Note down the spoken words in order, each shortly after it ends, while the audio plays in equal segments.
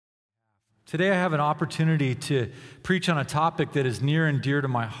Today I have an opportunity to preach on a topic that is near and dear to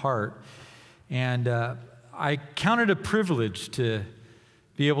my heart, and I count it a privilege to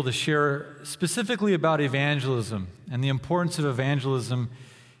be able to share specifically about evangelism and the importance of evangelism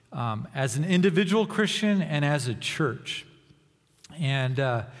as an individual Christian and as a church.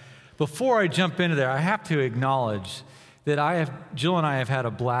 And before I jump into there, I have to acknowledge that Jill and I have had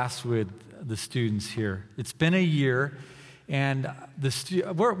a blast with the students here. It's been a year. And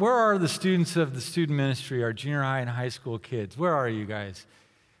where are the students of the student ministry, our junior high and high school kids? Where are you guys?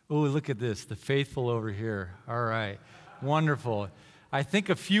 Oh, look at this, the faithful over here. All right, wonderful. I think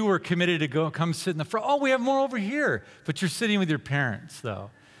a few were committed to come sit in the front. Oh, we have more over here. But you're sitting with your parents, though.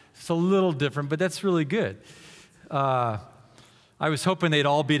 It's a little different, but that's really good. I was hoping they'd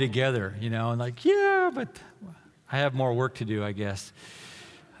all be together, and yeah, but I have more work to do, I guess.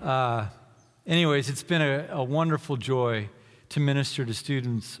 Anyways, it's been a wonderful joy to minister to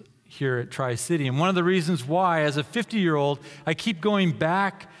students here at Tri-City. And one of the reasons why, as a 50-year-old, I keep going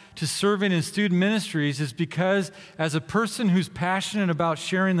back to serving in student ministries is because as a person who's passionate about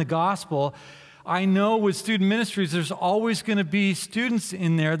sharing the gospel, I know with student ministries there's always going to be students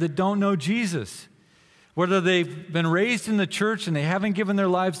in there that don't know Jesus. Whether they've been raised in the church and they haven't given their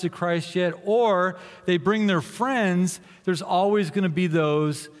lives to Christ yet, or they bring their friends, there's always going to be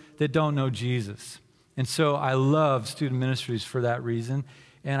those that don't know Jesus. And so I love student ministries for that reason,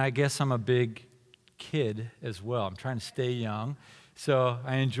 and I guess I'm a big kid as well. I'm trying to stay young, so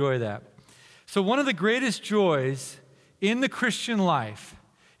I enjoy that. So one of the greatest joys in the Christian life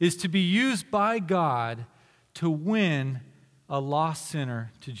is to be used by God to win a lost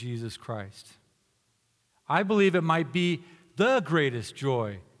sinner to Jesus Christ. I believe it might be the greatest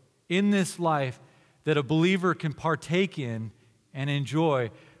joy in this life that a believer can partake in and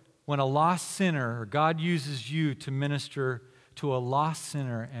enjoy when a lost sinner, or God uses you to minister to a lost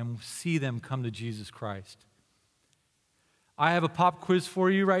sinner and see them come to Jesus Christ. I have a pop quiz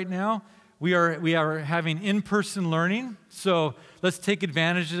for you right now. We are having in-person learning, so let's take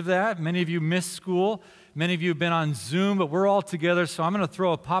advantage of that. Many of you missed school. Many of you have been on Zoom, but we're all together, so I'm going to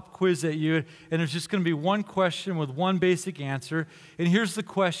throw a pop quiz at you, and there's just going to be one question with one basic answer. And here's the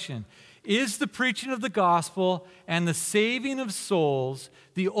question. Is the preaching of the gospel and the saving of souls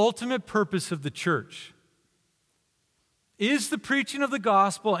the ultimate purpose of the church? Is the preaching of the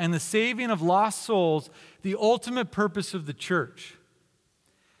gospel and the saving of lost souls the ultimate purpose of the church?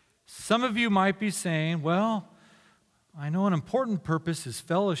 Some of you might be saying, well, I know an important purpose is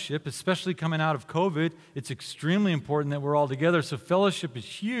fellowship, especially coming out of COVID. It's extremely important that we're all together, so fellowship is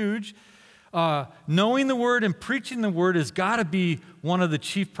huge. Knowing the Word and preaching the Word has got to be one of the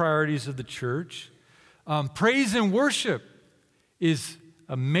chief priorities of the church. Praise and worship is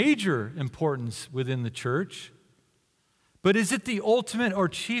a major importance within the church. But is it the ultimate or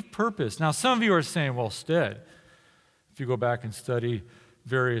chief purpose? Now, some of you are saying, well, Stead, if you go back and study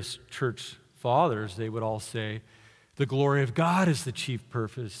various church fathers, they would all say, the glory of God is the chief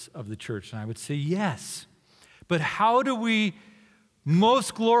purpose of the church. And I would say, yes. But how do we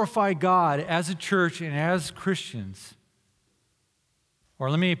most glorify God as a church and as Christians? Or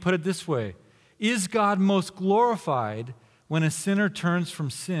let me put it this way. Is God most glorified when a sinner turns from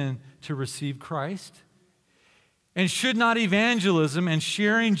sin to receive Christ? And should not evangelism and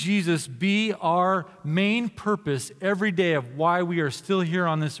sharing Jesus be our main purpose every day of why we are still here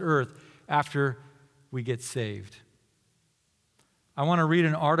on this earth after we get saved? I want to read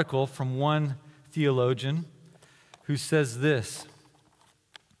an article from one theologian who says this.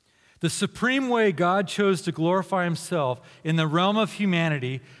 The supreme way God chose to glorify himself in the realm of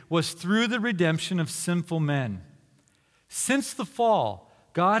humanity was through the redemption of sinful men. Since the fall,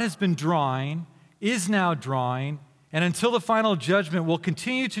 God has been drawing, is now drawing, and until the final judgment will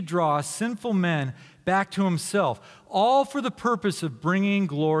continue to draw sinful men back to himself, all for the purpose of bringing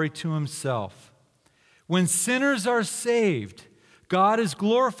glory to himself. When sinners are saved, God is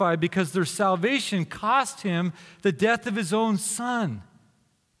glorified because their salvation cost him the death of his own Son.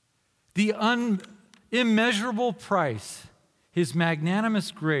 The immeasurable price, his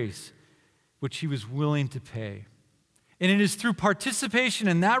magnanimous grace, which he was willing to pay. And it is through participation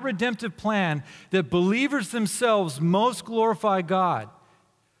in that redemptive plan that believers themselves most glorify God.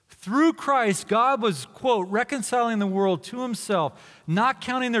 Through Christ, God was, quote, reconciling the world to himself, not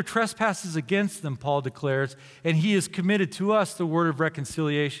counting their trespasses against them, Paul declares, and he has committed to us the word of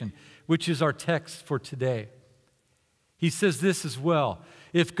reconciliation, which is our text for today. He says this as well.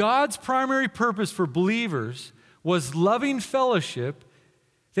 If God's primary purpose for believers was loving fellowship,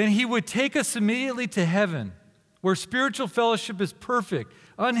 then he would take us immediately to heaven, where spiritual fellowship is perfect,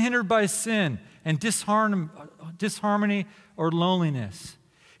 unhindered by sin and disharmony or loneliness.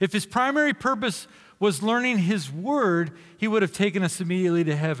 If his primary purpose was learning his word, he would have taken us immediately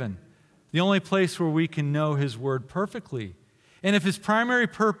to heaven, the only place where we can know his word perfectly. And if his primary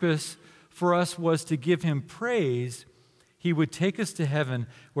purpose for us was to give him praise, he would take us to heaven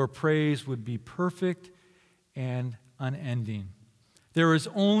where praise would be perfect and unending. There is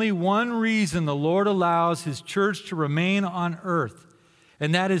only one reason the Lord allows his church to remain on earth,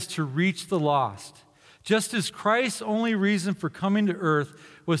 and that is to reach the lost. Just as Christ's only reason for coming to earth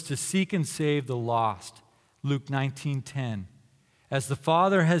was to seek and save the lost. Luke 19:10. As the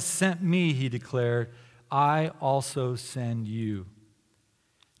Father has sent me, he declared, I also send you.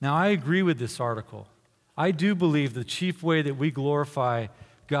 Now, I agree with this article. I do believe the chief way that we glorify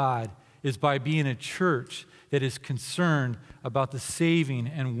God is by being a church that is concerned about the saving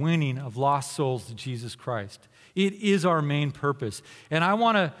and winning of lost souls to Jesus Christ. It is our main purpose. And I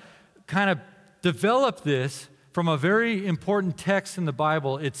want to kind of develop this from a very important text in the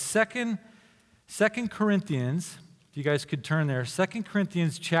Bible. It's 2 Corinthians, if you guys could turn there, 2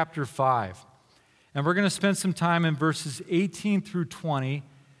 Corinthians chapter 5. And we're going to spend some time in verses 18 through 20,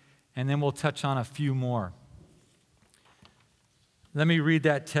 and then we'll touch on a few more. Let me read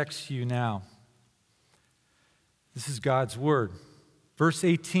that text to you now. This is God's word. Verse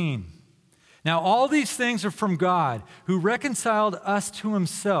 18. Now all these things are from God, who reconciled us to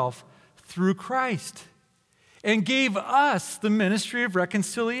himself through Christ, and gave us the ministry of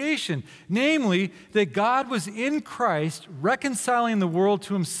reconciliation, namely, that God was in Christ reconciling the world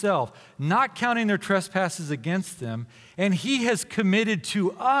to himself, not counting their trespasses against them, and he has committed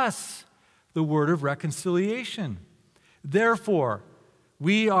to us the word of reconciliation. Therefore,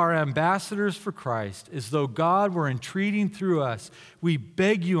 we are ambassadors for Christ, as though God were entreating through us. We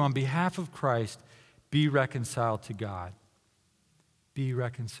beg you on behalf of Christ, be reconciled to God. Be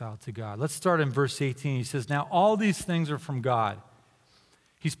reconciled to God. Let's start in verse 18. He says, now all these things are from God.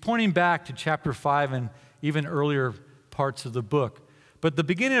 He's pointing back to chapter 5 and even earlier parts of the book. But the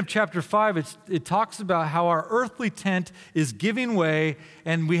beginning of chapter 5, it talks about how our earthly tent is giving way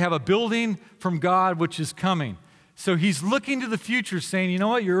and we have a building from God which is coming. So he's looking to the future saying, you know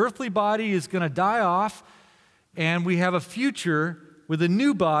what, your earthly body is going to die off and we have a future with a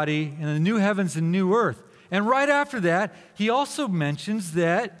new body and a new heavens and new earth. And right after that, he also mentions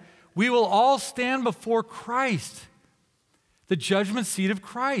that we will all stand before Christ, the judgment seat of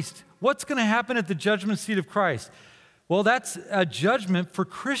Christ. What's going to happen at the judgment seat of Christ? Well, that's a judgment for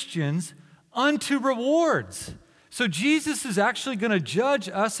Christians unto rewards. So Jesus is actually going to judge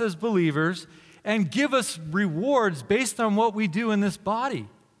us as believers and give us rewards based on what we do in this body.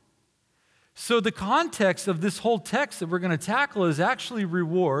 So the context of this whole text that we're going to tackle is actually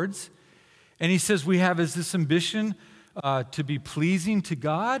rewards. And he says we have as this ambition to be pleasing to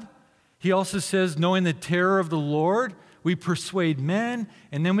God. He also says, knowing the terror of the Lord, we persuade men.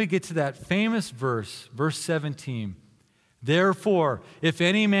 And then we get to that famous verse, verse 17. Therefore, if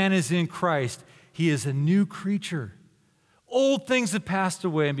any man is in Christ, he is a new creature. Old things have passed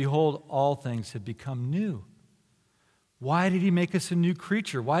away, and behold, all things have become new. Why did he make us a new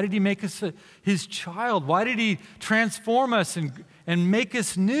creature? Why did he make us his child? Why did he transform us and make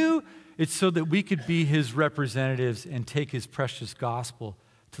us new? It's so that we could be his representatives and take his precious gospel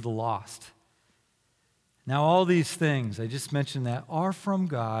to the lost. Now, all these things, I just mentioned that, are from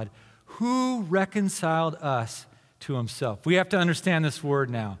God, who reconciled us to himself. We have to understand this word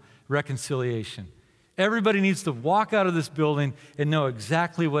now, reconciliation. Everybody needs to walk out of this building and know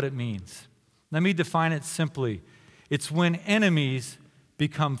exactly what it means. Let me define it simply. It's when enemies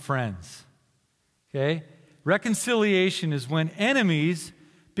become friends. Okay? Reconciliation is when enemies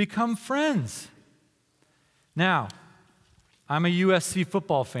become friends. Now, I'm a USC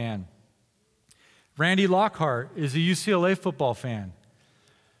football fan. Randy Lockhart is a UCLA football fan.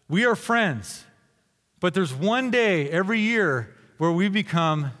 We are friends, but there's one day every year where we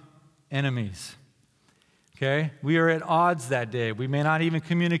become enemies. Okay? We are at odds that day. We may not even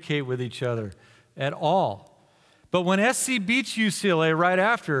communicate with each other at all. But when SC beats UCLA right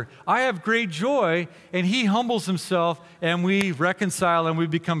after, I have great joy, and he humbles himself, and we reconcile, and we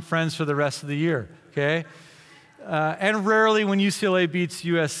become friends for the rest of the year. Okay? And rarely when UCLA beats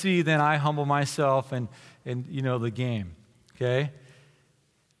USC, then I humble myself and you know the game. Okay?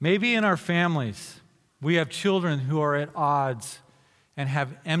 Maybe in our families, we have children who are at odds and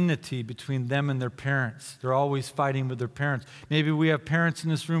have enmity between them and their parents. They're always fighting with their parents. Maybe we have parents in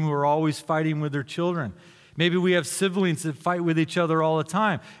this room who are always fighting with their children. Maybe we have siblings that fight with each other all the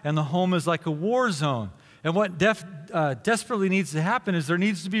time, and the home is like a war zone. And what desperately needs to happen is there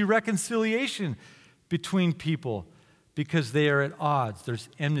needs to be reconciliation between people because they are at odds. There's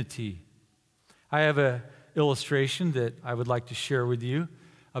enmity. I have an illustration that I would like to share with you.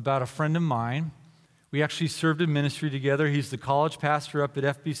 about a friend of mine. We actually served in ministry together. He's the college pastor up at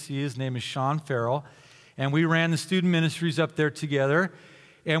FBC. His name is Sean Farrell. And we ran the student ministries up there together.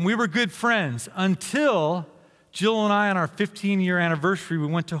 And we were good friends until Jill and I, on our 15-year anniversary, we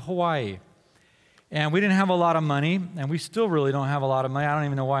went to Hawaii. And we didn't have a lot of money, and we still really don't have a lot of money. I don't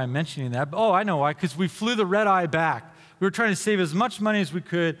even know why I'm mentioning that. But, I know why, because we flew the red-eye back. We were trying to save as much money as we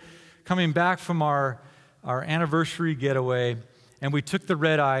could coming back from our anniversary getaway. And we took the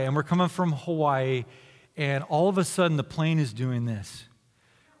red-eye, and we're coming from Hawaii, and all of a sudden the plane is doing this.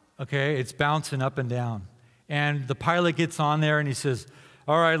 Okay, it's bouncing up and down. And the pilot gets on there, and he says,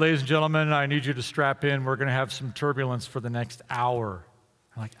 "All right, ladies and gentlemen, I need you to strap in. We're going to have some turbulence for the next hour."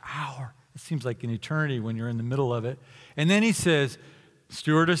 I'm like, hour? It seems like an eternity when you're in the middle of it. And then he says,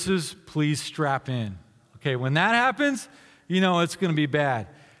 "Stewardesses, please strap in." Okay, when that happens, you know it's going to be bad.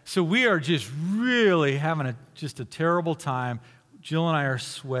 So we are just really having a terrible time. Jill and I are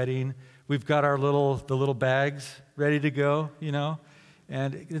sweating. We've got the little bags ready to go, you know.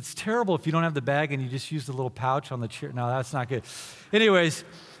 And it's terrible if you don't have the bag and you just use the little pouch on the chair. No, that's not good. Anyways,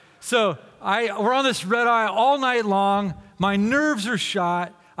 so we're on this red eye all night long. My nerves are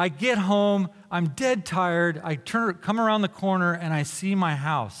shot. I get home. I'm dead tired. I come around the corner, and I see my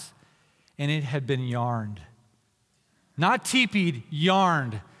house, and it had been yarned. Not teepeed,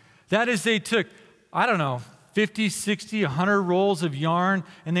 yarned. That is, they took, 50, 60, 100 rolls of yarn,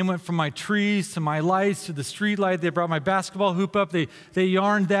 and they went from my trees to my lights to the street light. They brought my basketball hoop up. They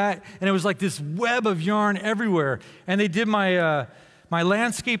yarned that, and it was like this web of yarn everywhere. And they did my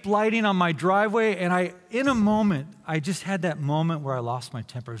landscape lighting on my driveway, and in a moment, I just had that moment where I lost my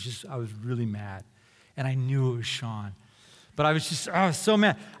temper. I was really mad, and I knew it was Sean. But I was so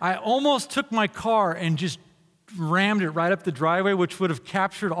mad. I almost took my car and just rammed it right up the driveway, which would have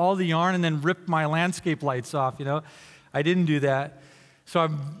captured all the yarn and then ripped my landscape lights off, you know. I didn't do that. So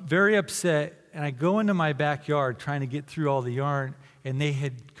I'm very upset, and I go into my backyard trying to get through all the yarn, and they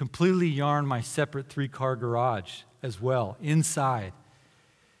had completely yarned my separate 3-car garage as well, inside.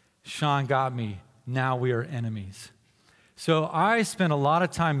 Sean got me. Now we are enemies. So I spent a lot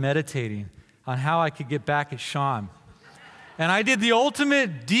of time meditating on how I could get back at Sean. And I did the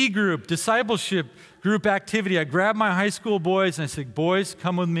ultimate D group, discipleship group activity. I grabbed my high school boys and I said, "Boys,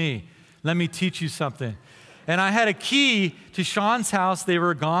 come with me. Let me teach you something." And I had a key to Sean's house. They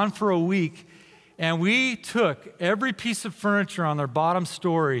were gone for a week. And we took every piece of furniture on their bottom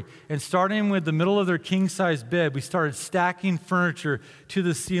story, and starting with the middle of their king-size bed, we started stacking furniture to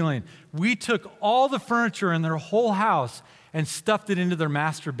the ceiling. We took all the furniture in their whole house and stuffed it into their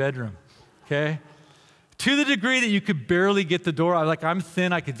master bedroom, okay? To the degree that you could barely get the door. I'm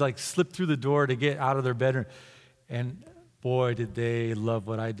thin. I could slip through the door to get out of their bedroom. And boy, did they love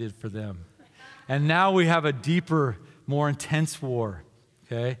what I did for them. And now we have a deeper, more intense war.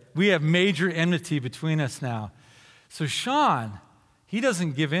 Okay? We have major enmity between us now. So Sean, he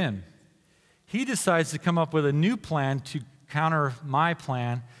doesn't give in. He decides to come up with a new plan to counter my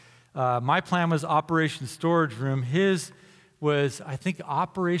plan. My plan was Operation Storage Room. His was, I think,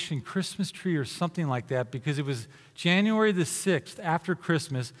 Operation Christmas Tree or something like that, because it was January the 6th, after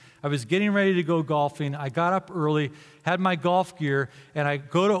Christmas. I was getting ready to go golfing. I got up early, had my golf gear, and I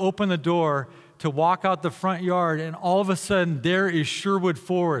go to open the door to walk out the front yard, and all of a sudden, there is Sherwood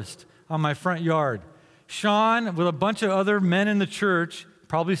Forest on my front yard. Sean, with a bunch of other men in the church,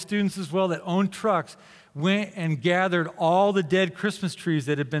 probably students as well that owned trucks, went and gathered all the dead Christmas trees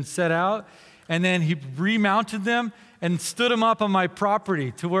that had been set out, and then he remounted them and stood them up on my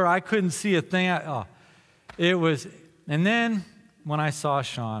property to where I couldn't see a thing. And then when I saw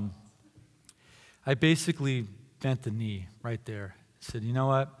Sean, I basically bent the knee right there. I said, "You know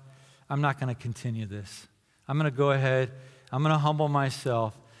what? I'm not going to continue this. I'm going to go ahead, I'm going to humble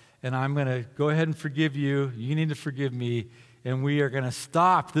myself, and I'm going to go ahead and forgive you. You need to forgive me, and we are going to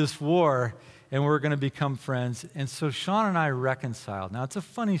stop this war, and we're going to become friends." And so Sean and I reconciled. Now, it's a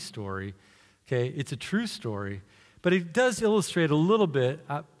funny story, okay? It's a true story, but it does illustrate a little bit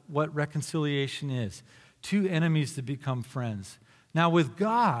what reconciliation is. Two enemies to become friends. Now, with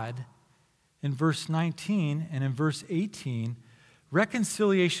God, in verse 19 and in verse 18,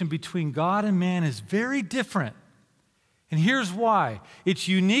 reconciliation between God and man is very different. And here's why. It's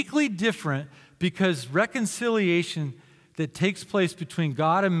uniquely different because reconciliation that takes place between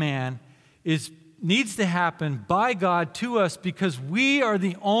God and man needs to happen by God to us because we are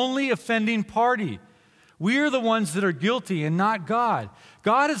the only offending party. We are the ones that are guilty and not God.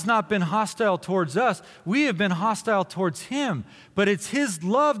 God has not been hostile towards us. We have been hostile towards him. But it's his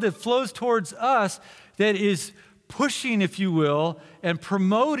love that flows towards us that is pushing, if you will, and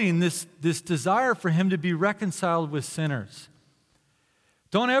promoting this desire for him to be reconciled with sinners.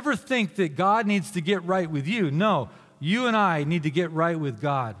 Don't ever think that God needs to get right with you. No, you and I need to get right with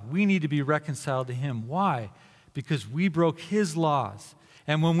God. We need to be reconciled to Him. Why? Because we broke His laws.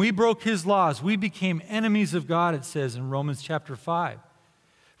 And when we broke His laws, we became enemies of God, it says in Romans chapter 5.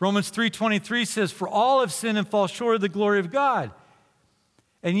 Romans 3:23 says, "For all have sinned and fall short of the glory of God."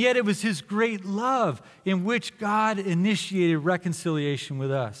 And yet it was His great love in which God initiated reconciliation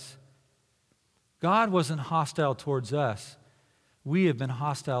with us. God wasn't hostile towards us. We have been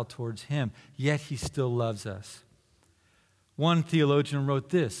hostile towards Him, yet He still loves us. One theologian wrote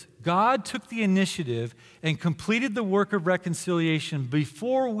this: God took the initiative and completed the work of reconciliation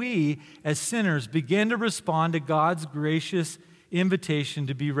before we, as sinners, began to respond to God's gracious invitation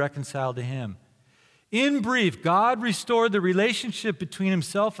to be reconciled to Him. In brief, God restored the relationship between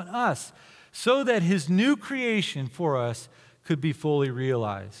Himself and us so that His new creation for us could be fully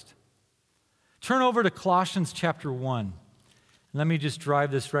realized. Turn over to Colossians chapter 1. Let me just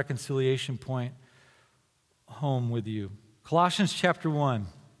drive this reconciliation point home with you. Colossians chapter 1,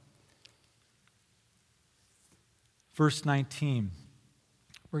 verse 19.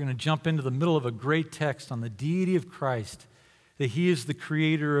 We're going to jump into the middle of a great text on the deity of Christ, that He is the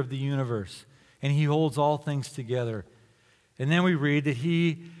creator of the universe, and He holds all things together. And then we read that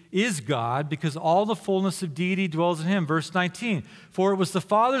He is God because all the fullness of deity dwells in Him. Verse 19, "For it was the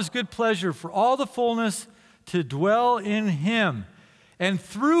Father's good pleasure for all the fullness to dwell in Him, and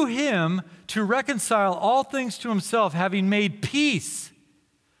through Him to reconcile all things to Himself, having made peace."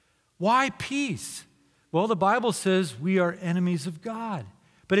 Why peace? Well, the Bible says we are enemies of God,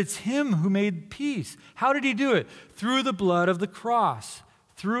 but it's Him who made peace. How did He do it? Through the blood of the cross.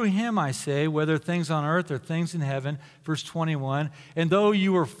 Through Him, I say, whether things on earth or things in heaven, verse 21, "And though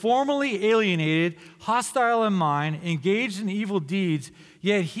you were formerly alienated, hostile in mind, engaged in evil deeds,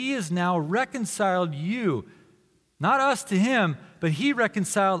 yet He has now reconciled you," not us to Him, but He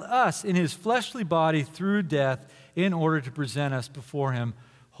reconciled us in His fleshly body through death in order to present us before Him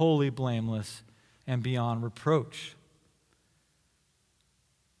holy, blameless, and beyond reproach.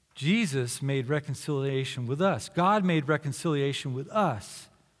 Jesus made reconciliation with us. God made reconciliation with us.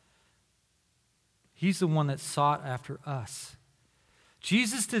 He's the one that sought after us.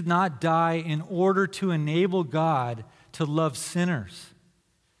 Jesus did not die in order to enable God to love sinners,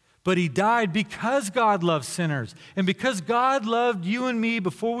 but He died because God loves sinners. And because God loved you and me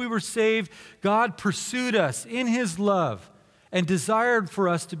before we were saved, God pursued us in His love and desired for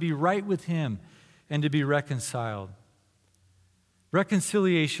us to be right with Him and to be reconciled.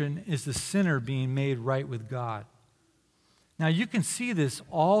 Reconciliation is the sinner being made right with God. Now, you can see this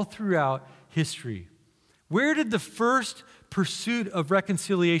all throughout history. Where did the first pursuit of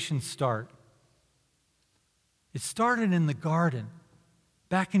reconciliation start? It started in the garden,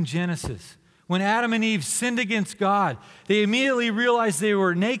 back in Genesis. When Adam and Eve sinned against God, they immediately realized they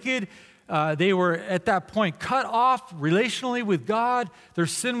were naked. They were at that point cut off relationally with God. Their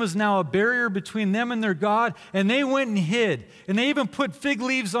sin was now a barrier between them and their God, and they went and hid. And they even put fig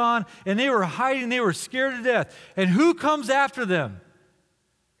leaves on, and they were hiding. They were scared to death. And who comes after them?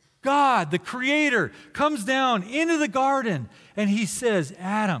 God, the Creator, comes down into the garden, and He says,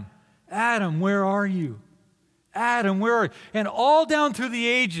 "Adam, Adam, where are you? Adam, where are you?" And all down through the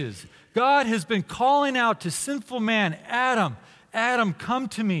ages, God has been calling out to sinful man, "Adam, Adam, come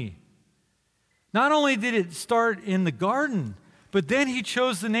to me." Not only did it start in the garden, but then He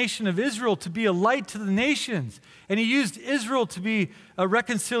chose the nation of Israel to be a light to the nations. And He used Israel to be a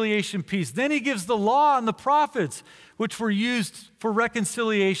reconciliation piece. Then He gives the law and the prophets, which were used for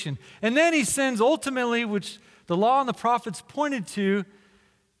reconciliation. And then He sends ultimately, which the law and the prophets pointed to,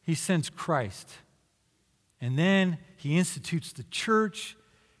 He sends Christ. And then He institutes the church.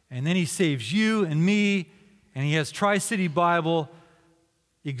 And then He saves you and me. And He has Tri-City Bible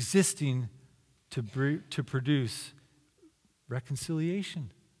existing to produce reconciliation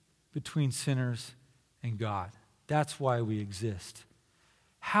between sinners and God. That's why we exist.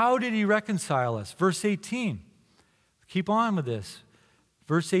 How did He reconcile us? Verse 18. Keep on with this.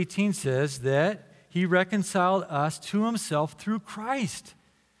 Verse 18 says that He reconciled us to Himself through Christ.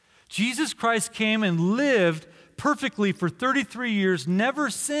 Jesus Christ came and lived perfectly for 33 years, never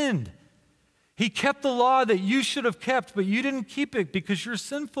sinned. He kept the law that you should have kept, but you didn't keep it because you're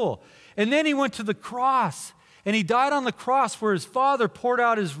sinful. And then He went to the cross, and He died on the cross where His Father poured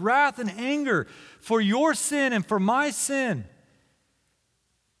out His wrath and anger for your sin and for my sin.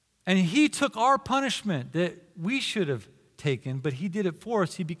 And He took our punishment that we should have taken, but He did it for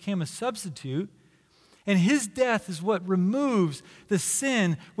us. He became a substitute. And His death is what removes the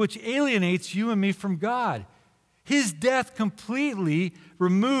sin which alienates you and me from God. His death completely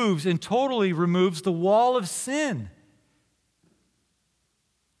removes and totally removes the wall of sin.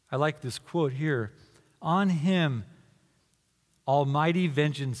 I like this quote here. On him, almighty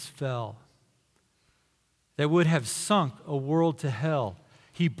vengeance fell that would have sunk a world to hell.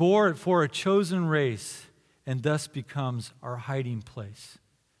 He bore it for a chosen race and thus becomes our hiding place.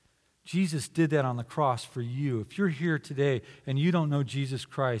 Jesus did that on the cross for you. If you're here today and you don't know Jesus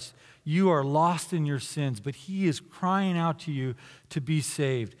Christ, you are lost in your sins, but he is crying out to you to be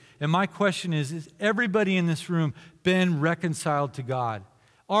saved. And my question is everybody in this room been reconciled to God?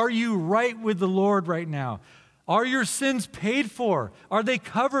 Are you right with the Lord right now? Are your sins paid for? Are they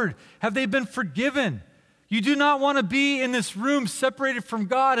covered? Have they been forgiven? You do not want to be in this room separated from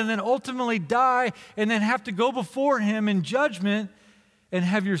God and then ultimately die and then have to go before him in judgment and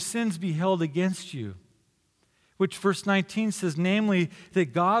have your sins be held against you. Which verse 19 says, namely,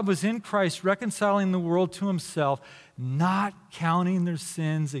 that God was in Christ reconciling the world to himself, not counting their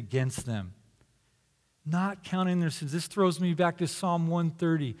sins against them. Not counting their sins. This throws me back to Psalm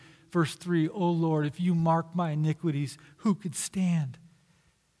 130, verse 3. O Lord, if you mark my iniquities, who could stand?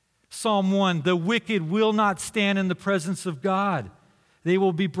 Psalm 1, the wicked will not stand in the presence of God. They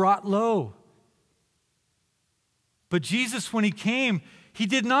will be brought low. But Jesus, when he came, he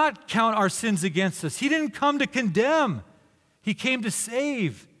did not count our sins against us. He didn't come to condemn. He came to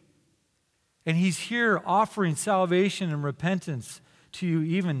save. And he's here offering salvation and repentance to you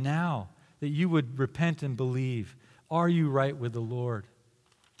even now, that you would repent and believe. Are you right with the Lord?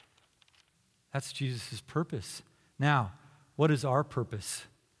 That's Jesus' purpose. Now, what is our purpose?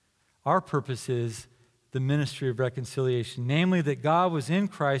 Our purpose is the ministry of reconciliation, namely that God was in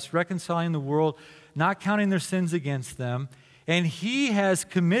Christ reconciling the world, not counting their sins against them, and he has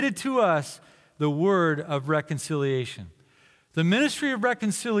committed to us the word of reconciliation. The ministry of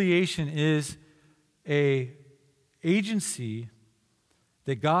reconciliation is an agency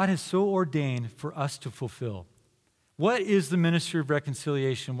that God has so ordained for us to fulfill. What is the ministry of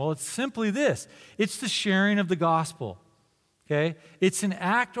reconciliation? Well, it's simply this. It's the sharing of the gospel. Okay? It's an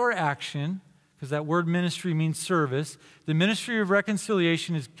act or action, because that word ministry means service. The ministry of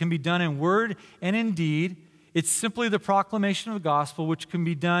reconciliation can be done in word and in deed. It's simply the proclamation of the gospel, which can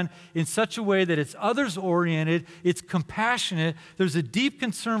be done in such a way that it's others-oriented, it's compassionate, there's a deep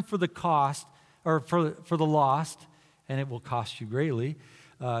concern for the cost, or for the lost, and it will cost you greatly,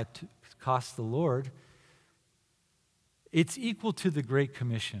 to cost the Lord. It's equal to the Great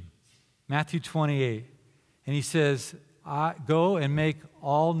Commission. Matthew 28, and he says, go and make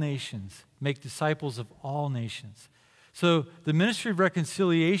all nations, make disciples of all nations. So the ministry of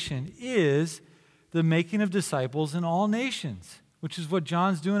reconciliation is the making of disciples in all nations, which is what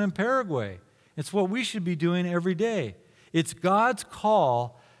John's doing in Paraguay. It's what we should be doing every day. It's God's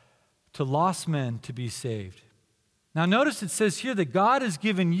call to lost men to be saved. Now notice it says here that God has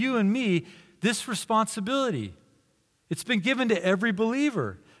given you and me this responsibility. It's been given to every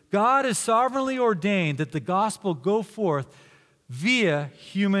believer. God has sovereignly ordained that the gospel go forth via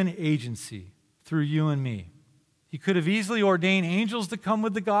human agency through you and me. He could have easily ordained angels to come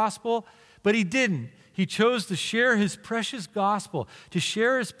with the gospel, but he didn't. He chose to share his precious gospel, to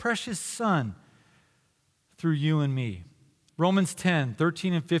share his precious son through you and me. Romans 10,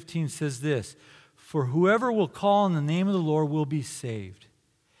 13 and 15 says this, for whoever will call on the name of the Lord will be saved.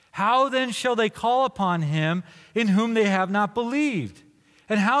 How then shall they call upon him in whom they have not believed?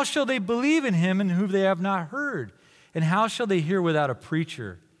 And how shall they believe in him in whom they have not heard? And how shall they hear without a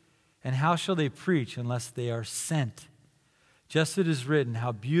preacher? And how shall they preach unless they are sent? Just as it is written,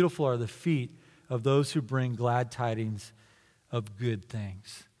 how beautiful are the feet of those who bring glad tidings of good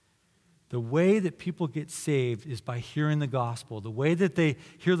things. The way that people get saved is by hearing the gospel. The way that they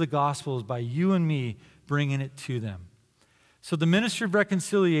hear the gospel is by you and me bringing it to them. So the ministry of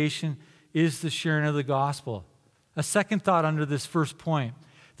reconciliation is the sharing of the gospel. A second thought under this first point.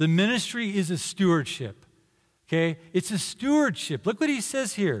 The ministry is a stewardship. Okay? It's a stewardship. Look what he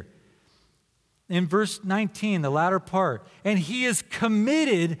says here. In verse 19, the latter part. And he is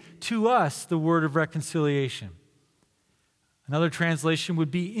committed to us the word of reconciliation. Another translation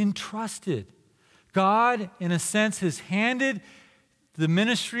would be entrusted. God, in a sense, has handed the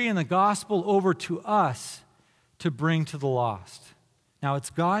ministry and the gospel over to us to bring to the lost. Now, it's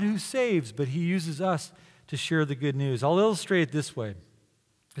God who saves, but he uses us to share the good news. I'll illustrate it this way.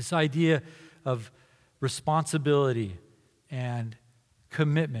 This idea of responsibility and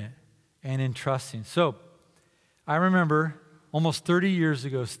commitment and entrusting. So, I remember almost 30 years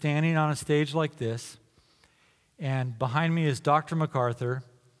ago standing on a stage like this, and behind me is Dr. MacArthur.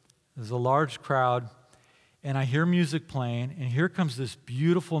 There's a large crowd, and I hear music playing, and here comes this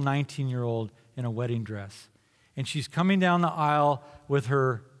beautiful 19-year-old in a wedding dress. And she's coming down the aisle with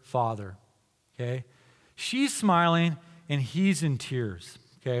her father, okay? She's smiling, and he's in tears.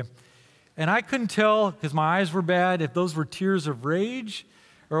 okay? And I couldn't tell, because my eyes were bad, if those were tears of rage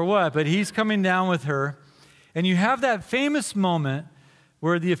or what, but he's coming down with her. And you have that famous moment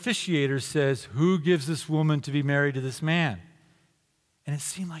where the officiator says, "Who gives this woman to be married to this man?" And it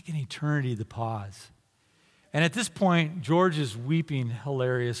seemed like an eternity, the pause. And at this point, George is weeping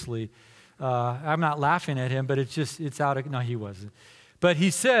hilariously. I'm not laughing at him, but it's out of, no, he wasn't. But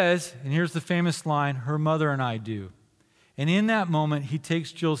he says, and here's the famous line, "Her mother and I do." And in that moment, he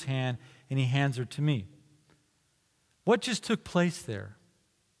takes Jill's hand and he hands her to me. What just took place there?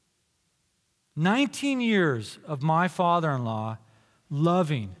 19 years of my father-in-law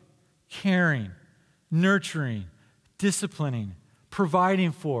loving, caring, nurturing, disciplining,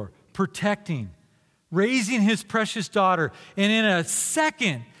 providing for, protecting, raising his precious daughter. And in a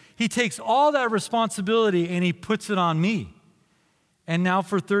second, he takes all that responsibility and he puts it on me. And now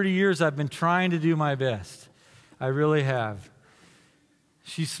for 30 years, I've been trying to do my best. I really have.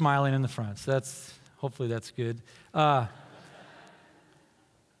 She's smiling in the front, so hopefully that's good.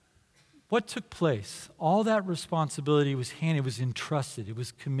 What took place? All that responsibility was handed, it was entrusted, it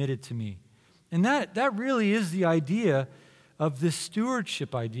was committed to me. And that really is the idea of this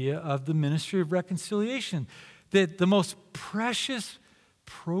stewardship idea of the ministry of reconciliation. That the most precious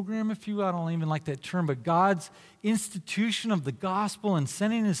program, if you will, I don't even like that term, but God's institution of the gospel and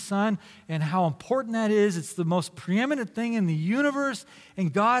sending his son and how important that is. It's the most preeminent thing in the universe,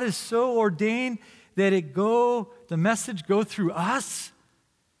 and God is so ordained that the message go through us.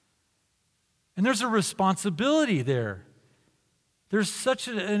 And there's a responsibility there. There's such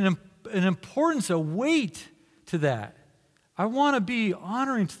an importance, a weight to that. I want to be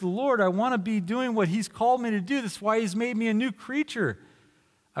honoring to the Lord. I want to be doing what he's called me to do. That's why he's made me a new creature.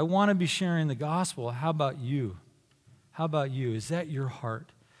 I want to be sharing the gospel. How about you? How about you? Is that your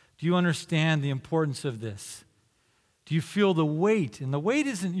heart? Do you understand the importance of this? Do you feel the weight? And the weight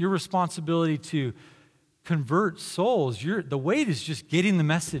isn't your responsibility to convert souls. The weight is just getting the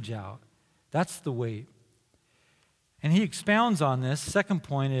message out. That's the weight. And he expounds on this. Second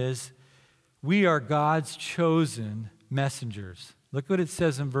point is, we are God's chosen messengers. Look what it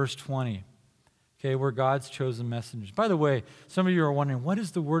says in verse 20. Okay, we're God's chosen messengers. By the way, some of you are wondering, what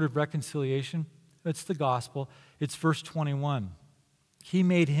is the word of reconciliation? It's the gospel. It's verse 21. He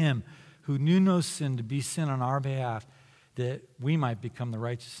made him who knew no sin to be sin on our behalf, that we might become the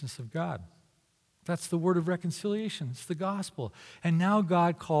righteousness of God. That's the word of reconciliation. It's the gospel. And now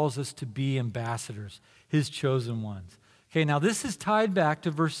God calls us to be ambassadors, his chosen ones. Okay, now this is tied back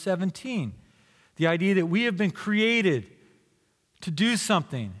to verse 17. The idea that we have been created to do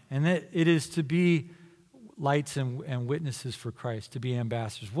something, and that it is to be lights and witnesses for Christ, to be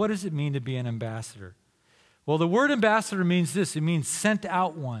ambassadors. What does it mean to be an ambassador? Well, the word ambassador means this. It means sent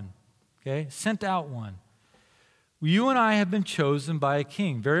out one. Okay, sent out one. You and I have been chosen by a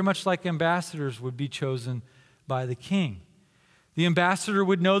king, very much like ambassadors would be chosen by the king. The ambassador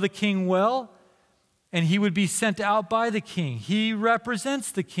would know the king well, and he would be sent out by the king. He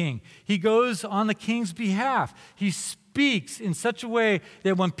represents the king. He goes on the king's behalf. He speaks in such a way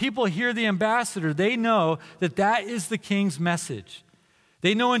that when people hear the ambassador, they know that that is the king's message.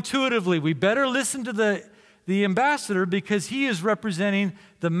 They know intuitively, we better listen to the ambassador because he is representing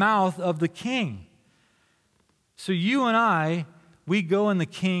the mouth of the king. So you and I, we go in the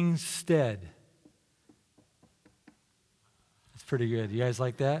king's stead. That's pretty good. You guys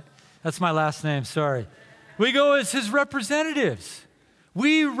like that? That's my last name, sorry. We go as his representatives.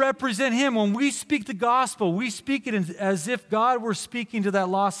 We represent him. When we speak the gospel, we speak it as if God were speaking to that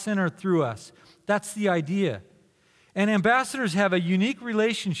lost sinner through us. That's the idea. And ambassadors have a unique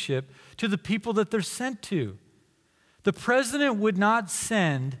relationship to the people that they're sent to. The president would not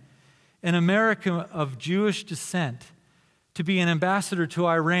send an American of Jewish descent to be an ambassador to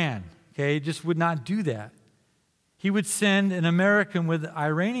Iran. Okay, he just would not do that. He would send an American with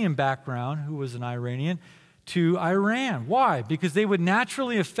Iranian background, who was an Iranian, to Iran. Why? Because they would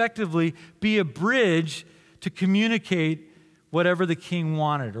naturally, effectively be a bridge to communicate whatever the king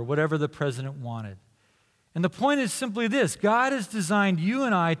wanted or whatever the president wanted. And the point is simply this: God has designed you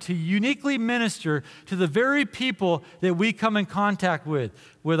and I to uniquely minister to the very people that we come in contact with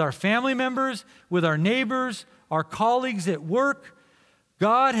our family members, with our neighbors, our colleagues at work.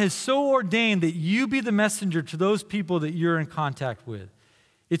 God has so ordained that you be the messenger to those people that you're in contact with.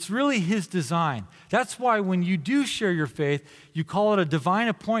 It's really his design. That's why when you do share your faith, you call it a divine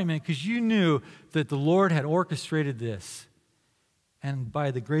appointment, because you knew that the Lord had orchestrated this. And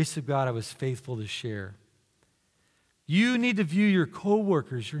by the grace of God, I was faithful to share. You need to view your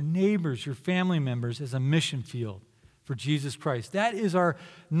coworkers, your neighbors, your family members as a mission field for Jesus Christ. That is our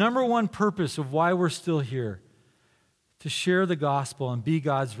number one purpose of why we're still here. to share the gospel and be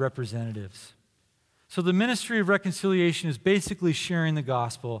God's representatives. So the ministry of reconciliation is basically sharing the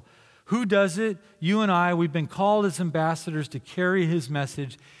gospel. Who does it? You and I. We've been called as ambassadors to carry his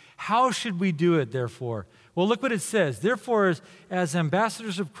message. How should we do it, therefore? Well, look what it says. Therefore, as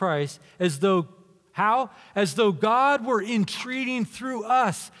ambassadors of Christ, how? As though God were entreating through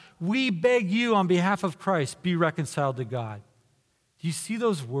us, we beg you on behalf of Christ, be reconciled to God. Do you see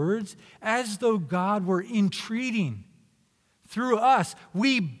those words? As though God were entreating through us,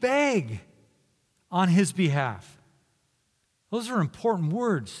 we beg on his behalf. Those are important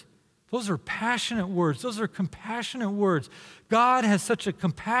words. Those are passionate words. Those are compassionate words. God has such a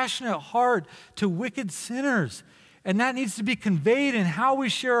compassionate heart to wicked sinners. And that needs to be conveyed in how we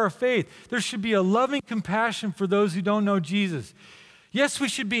share our faith. There should be a loving compassion for those who don't know Jesus. Yes, we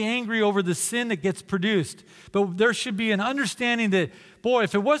should be angry over the sin that gets produced, but there should be an understanding that, boy,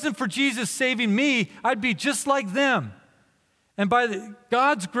 if it wasn't for Jesus saving me, I'd be just like them. And by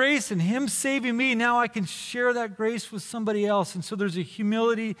God's grace and him saving me, now I can share that grace with somebody else. And so there's a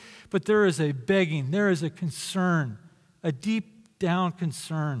humility, but there is a begging. There is a concern, a deep down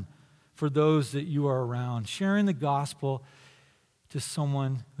concern for those that you are around. Sharing the gospel to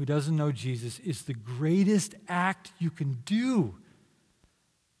someone who doesn't know Jesus is the greatest act you can do,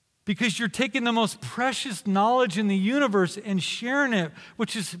 because you're taking the most precious knowledge in the universe and sharing it,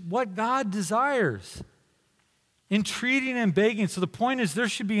 which is what God desires. Entreating and begging. So the point is, there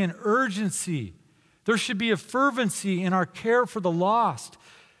should be an urgency. There should be a fervency in our care for the lost.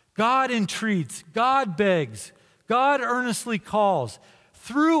 God entreats. God begs. God earnestly calls.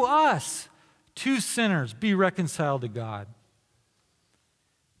 Through us, two sinners, be reconciled to God.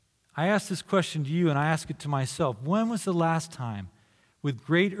 I ask this question to you, and I ask it to myself. When was the last time, with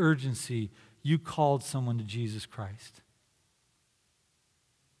great urgency, you called someone to Jesus Christ?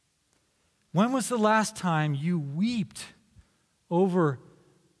 When was the last time you wept over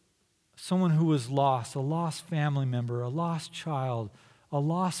someone who was lost, a lost family member, a lost child, a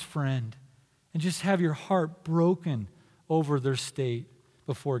lost friend, and just have your heart broken over their state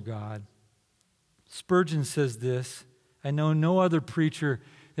before God? Spurgeon says this. I know no other preacher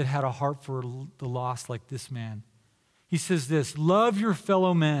that had a heart for the lost like this man. He says this: love your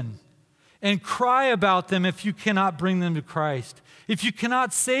fellow men and cry about them if you cannot bring them to Christ. If you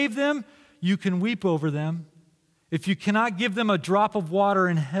cannot save them, you can weep over them. If you cannot give them a drop of water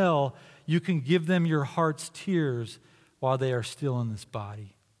in hell, you can give them your heart's tears while they are still in this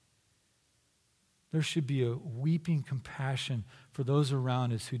body. There should be a weeping compassion for those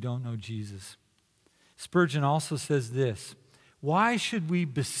around us who don't know Jesus. Spurgeon also says this: why should we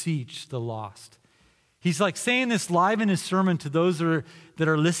beseech the lost? He's like saying this live in his sermon to those that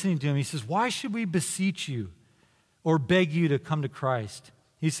are listening to him. He says, why should we beseech you or beg you to come to Christ?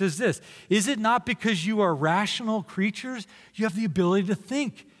 He says this: is it not because you are rational creatures? You have the ability to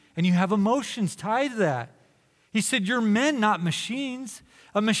think, and you have emotions tied to that. He said, you're men, not machines.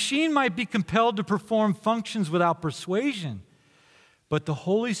 A machine might be compelled to perform functions without persuasion, but the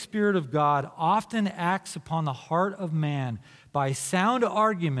Holy Spirit of God often acts upon the heart of man by sound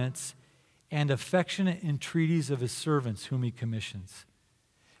arguments and affectionate entreaties of his servants whom he commissions.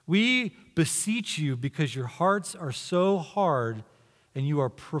 We beseech you because your hearts are so hard and you are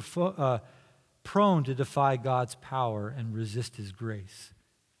prone to defy God's power and resist his grace.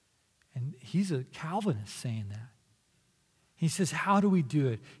 And he's a Calvinist saying that. He says, how do we do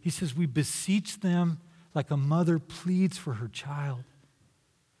it? He says, we beseech them like a mother pleads for her child.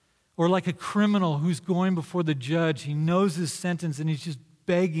 Or like a criminal who's going before the judge. He knows his sentence and he's just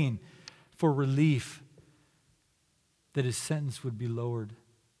begging for relief, that his sentence would be lowered.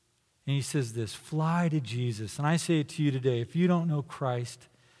 And he says this: fly to Jesus. And I say it to you today, if you don't know Christ,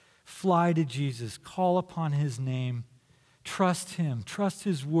 fly to Jesus. Call upon his name. Trust him. Trust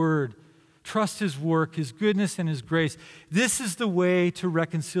his word. Trust his work, his goodness, and his grace. This is the way to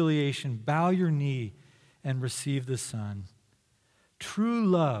reconciliation. Bow your knee and receive the Son. True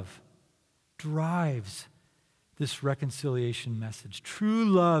love drives this reconciliation message. True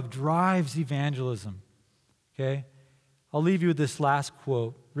love drives evangelism. Okay? I'll leave you with this last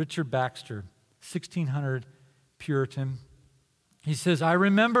quote. Richard Baxter, 1600 Puritan. He says, I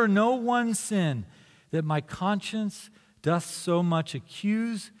remember no one sin that my conscience doth so much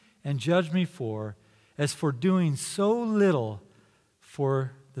accuse and judge me for, as for doing so little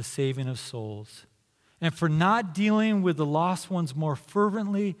for the saving of souls, and for not dealing with the lost ones more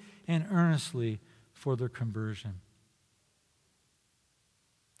fervently and earnestly for their conversion.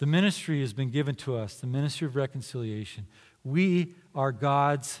 The ministry has been given to us, the ministry of reconciliation. We are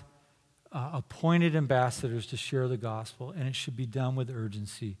God's appointed ambassadors to share the gospel, and it should be done with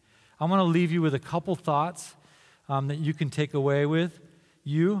urgency. I want to leave you with a couple thoughts that you can take away with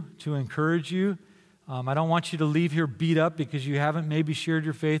you to encourage you. I don't want you to leave here beat up because you haven't maybe shared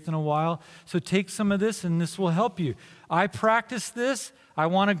your faith in a while. So take some of this, and this will help you. I practice this. I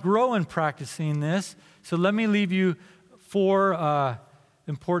want to grow in practicing this. So let me leave you 4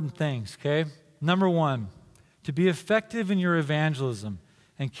 important things, okay? Number 1, to be effective in your evangelism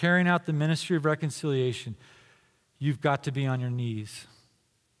and carrying out the ministry of reconciliation, you've got to be on your knees.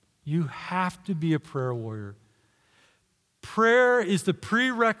 You have to be a prayer warrior. Prayer is the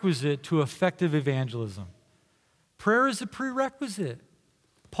prerequisite to effective evangelism. Prayer is a prerequisite.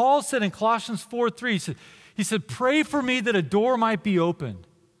 Paul said in Colossians 4:3, he said, pray for me that a door might be opened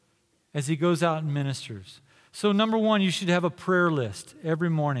as he goes out and ministers. So number 1, you should have a prayer list every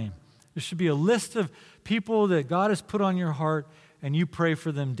morning. There should be a list of people that God has put on your heart, and you pray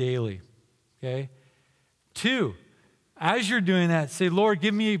for them daily, okay? 2, as you're doing that, say, Lord,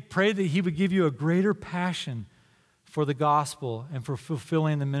 pray that he would give you a greater passion for the gospel and for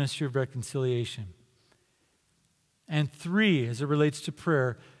fulfilling the ministry of reconciliation. And 3, as it relates to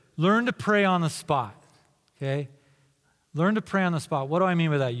prayer, learn to pray on the spot, okay? Learn to pray on the spot. What do I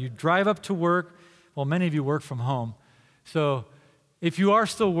mean by that? You drive up to work. Well, many of you work from home. So if you are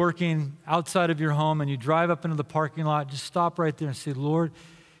still working outside of your home and you drive up into the parking lot, just stop right there and say, Lord,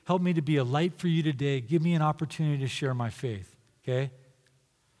 help me to be a light for you today. Give me an opportunity to share my faith, okay?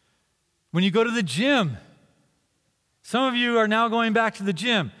 When you go to the gym, some of you are now going back to the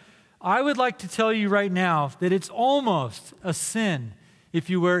gym. I would like to tell you right now that it's almost a sin if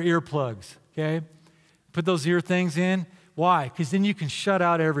you wear earplugs, okay? Put those ear things in. Why? Because then you can shut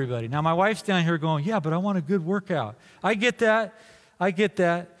out everybody. Now, my wife's down here going, yeah, but I want a good workout. I get that.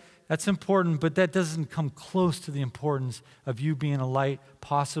 That's important, but that doesn't come close to the importance of you being a light,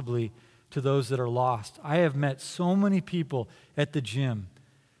 possibly, to those that are lost. I have met so many people at the gym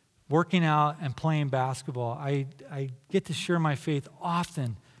working out and playing basketball. I get to share my faith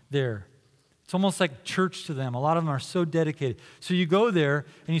often there. It's almost like church to them. A lot of them are so dedicated. So you go there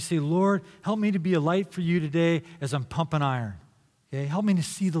and you say, Lord, help me to be a light for you today as I'm pumping iron. Okay? Help me to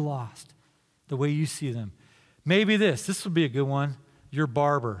see the lost the way you see them. Maybe this would be a good one, your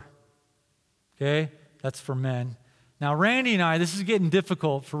barber. Okay? That's for men. Now, Randy and I, this is getting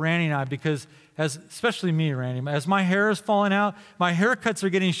difficult for Randy and I because, especially me, Randy, as my hair is falling out, my haircuts are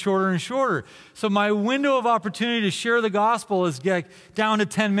getting shorter and shorter. So my window of opportunity to share the gospel is down to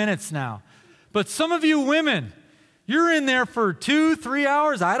 10 minutes now. But some of you women, you're in there for 2-3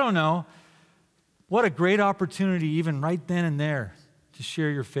 hours, I don't know. What a great opportunity even right then and there to share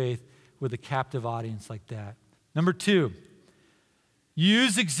your faith with a captive audience like that. Number 2,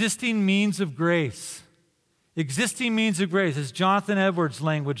 use existing means of grace. Existing means of grace. It's Jonathan Edwards'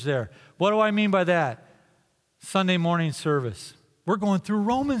 language there. What do I mean by that? Sunday morning service. We're going through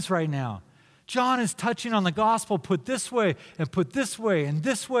Romans right now. John is touching on the gospel, put this way and put this way and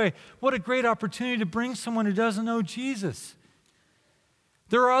this way. What a great opportunity to bring someone who doesn't know Jesus.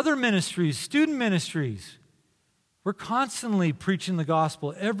 There are other ministries, student ministries. We're constantly preaching the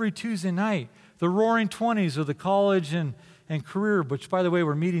gospel every Tuesday night. The Roaring Twenties or the college and career, which, by the way,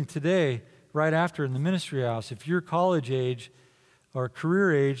 we're meeting today right after in the ministry house. If you're college age or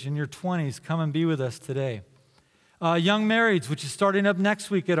career age in your 20s, come and be with us today. Young Marrieds, which is starting up next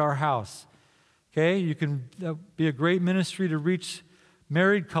week at our house. Okay, you can be a great ministry to reach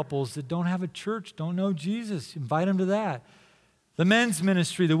married couples that don't have a church, don't know Jesus. Invite them to that. The men's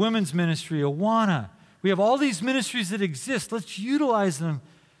ministry, the women's ministry, Awana. We have all these ministries that exist. Let's utilize them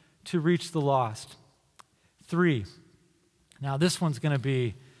to reach the lost. 3. Now this one's going to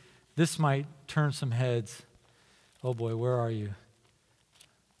be, this might turn some heads. Oh boy, where are you?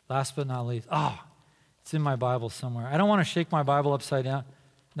 Last but not least. It's in my Bible somewhere. I don't want to shake my Bible upside down.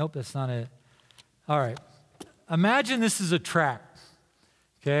 Nope, that's not it. All right. Imagine this is a track,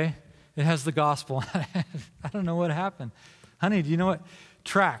 okay? It has the gospel. I don't know what happened. Honey, do you know what?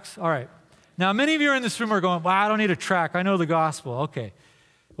 Tracks. All right. Now, many of you in this room are going, well, I don't need a track. I know the gospel. Okay.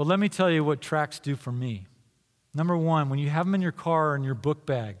 Well, let me tell you what tracks do for me. Number 1, when you have them in your car or in your book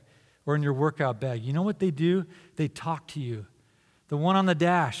bag or in your workout bag, you know what they do? They talk to you. The one on the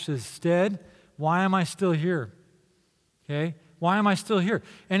dash says, Stead, why am I still here? Okay? Why am I still here?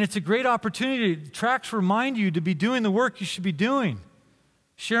 And it's a great opportunity. Tracks remind you to be doing the work you should be doing,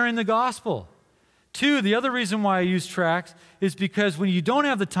 sharing the gospel. 2, the other reason why I use tracks is because when you don't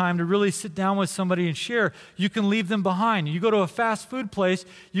have the time to really sit down with somebody and share, you can leave them behind. You go to a fast food place,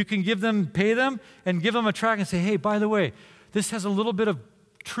 you can pay them, and give them a track and say, hey, by the way, this has a little bit of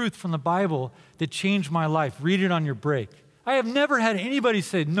truth from the Bible that changed my life. Read it on your break. I have never had anybody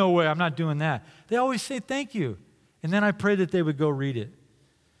say, no way, I'm not doing that. They always say, thank you. And then I pray that they would go read it.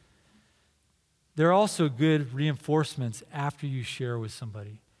 they're also good reinforcements after you share with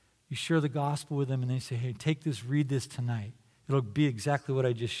somebody. You share the gospel with them and they say, hey, take this, read this tonight. It'll be exactly what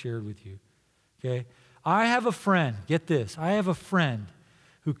I just shared with you. Okay? I have a friend, get this, I have a friend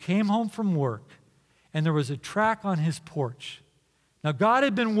who came home from work and there was a tract on his porch. Now, God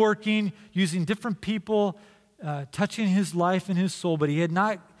had been working using different people, touching his life and his soul, but he had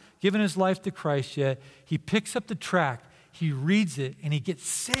not given his life to Christ yet. He picks up the tract, he reads it, and he gets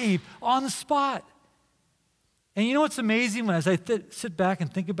saved on the spot. And you know what's amazing? As I sit back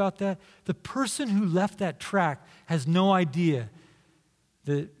and think about that, the person who left that tract has no idea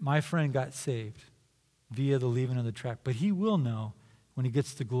that my friend got saved via the leaving of the tract, but he will know when he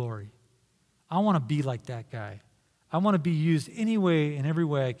gets to glory. I want to be like that guy. I want to be used any way and every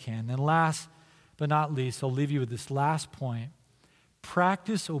way I can. And last but not least, I'll leave you with this last point.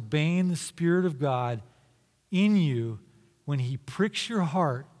 Practice obeying the Spirit of God in you when he pricks your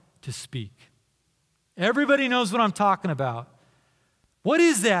heart to speak. Everybody knows what I'm talking about. What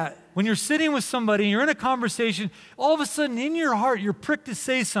is that? When you're sitting with somebody, you're in a conversation, all of a sudden in your heart, you're pricked to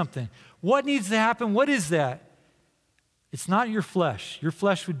say something. What needs to happen? What is that? It's not your flesh. Your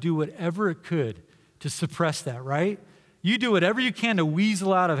flesh would do whatever it could to suppress that, right? You do whatever you can to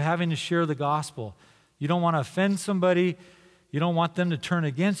weasel out of having to share the gospel. You don't want to offend somebody. You don't want them to turn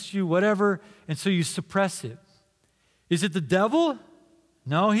against you, whatever. And so you suppress it. Is it the devil?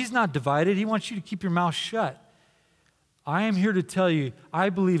 No, he's not divided. He wants you to keep your mouth shut. I am here to tell you, I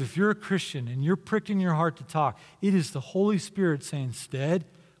believe if you're a Christian and you're pricked in your heart to talk, it is the Holy Spirit saying, instead,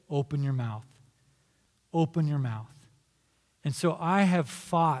 open your mouth. Open your mouth. And so I have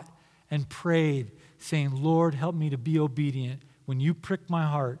fought and prayed, saying, Lord, help me to be obedient when you prick my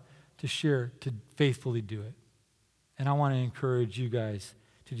heart to share, to faithfully do it. And I want to encourage you guys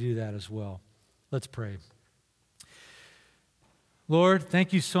to do that as well. Let's pray. Lord,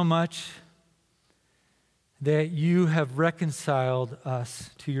 thank you so much that you have reconciled us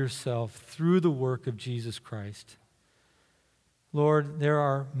to yourself through the work of Jesus Christ. Lord, there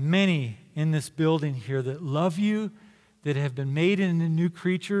are many in this building here that love you, that have been made into new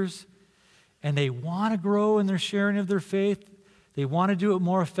creatures, and they want to grow in their sharing of their faith. They want to do it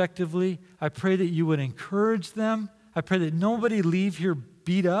more effectively. I pray that you would encourage them. I pray that nobody leave here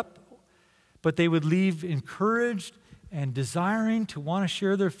beat up, but they would leave encouraged and desiring to want to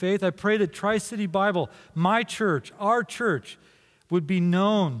share their faith. I pray that Tri-City Bible, my church, our church, would be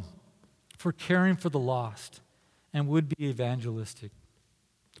known for caring for the lost and would be evangelistic.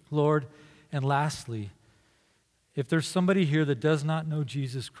 Lord, and lastly, if there's somebody here that does not know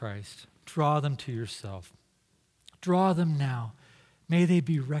Jesus Christ, draw them to yourself. Draw them now. May they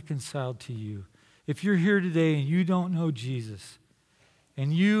be reconciled to you. If you're here today and you don't know Jesus,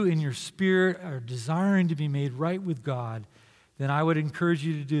 and you in your spirit are desiring to be made right with God, then I would encourage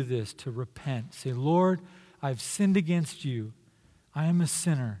you to do this, to repent. Say, Lord, I've sinned against you. I am a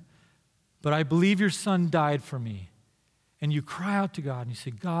sinner, but I believe your Son died for me. And you cry out to God and you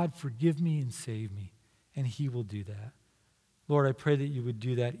say, God, forgive me and save me. And he will do that. Lord, I pray that you would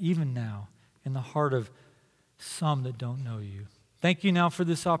do that even now in the heart of some that don't know you. Thank you now for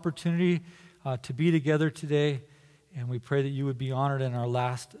this opportunity to be together today. And we pray that you would be honored in our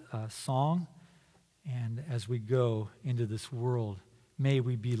last song. And as we go into this world, may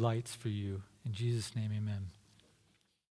we be lights for you. In Jesus' name, amen.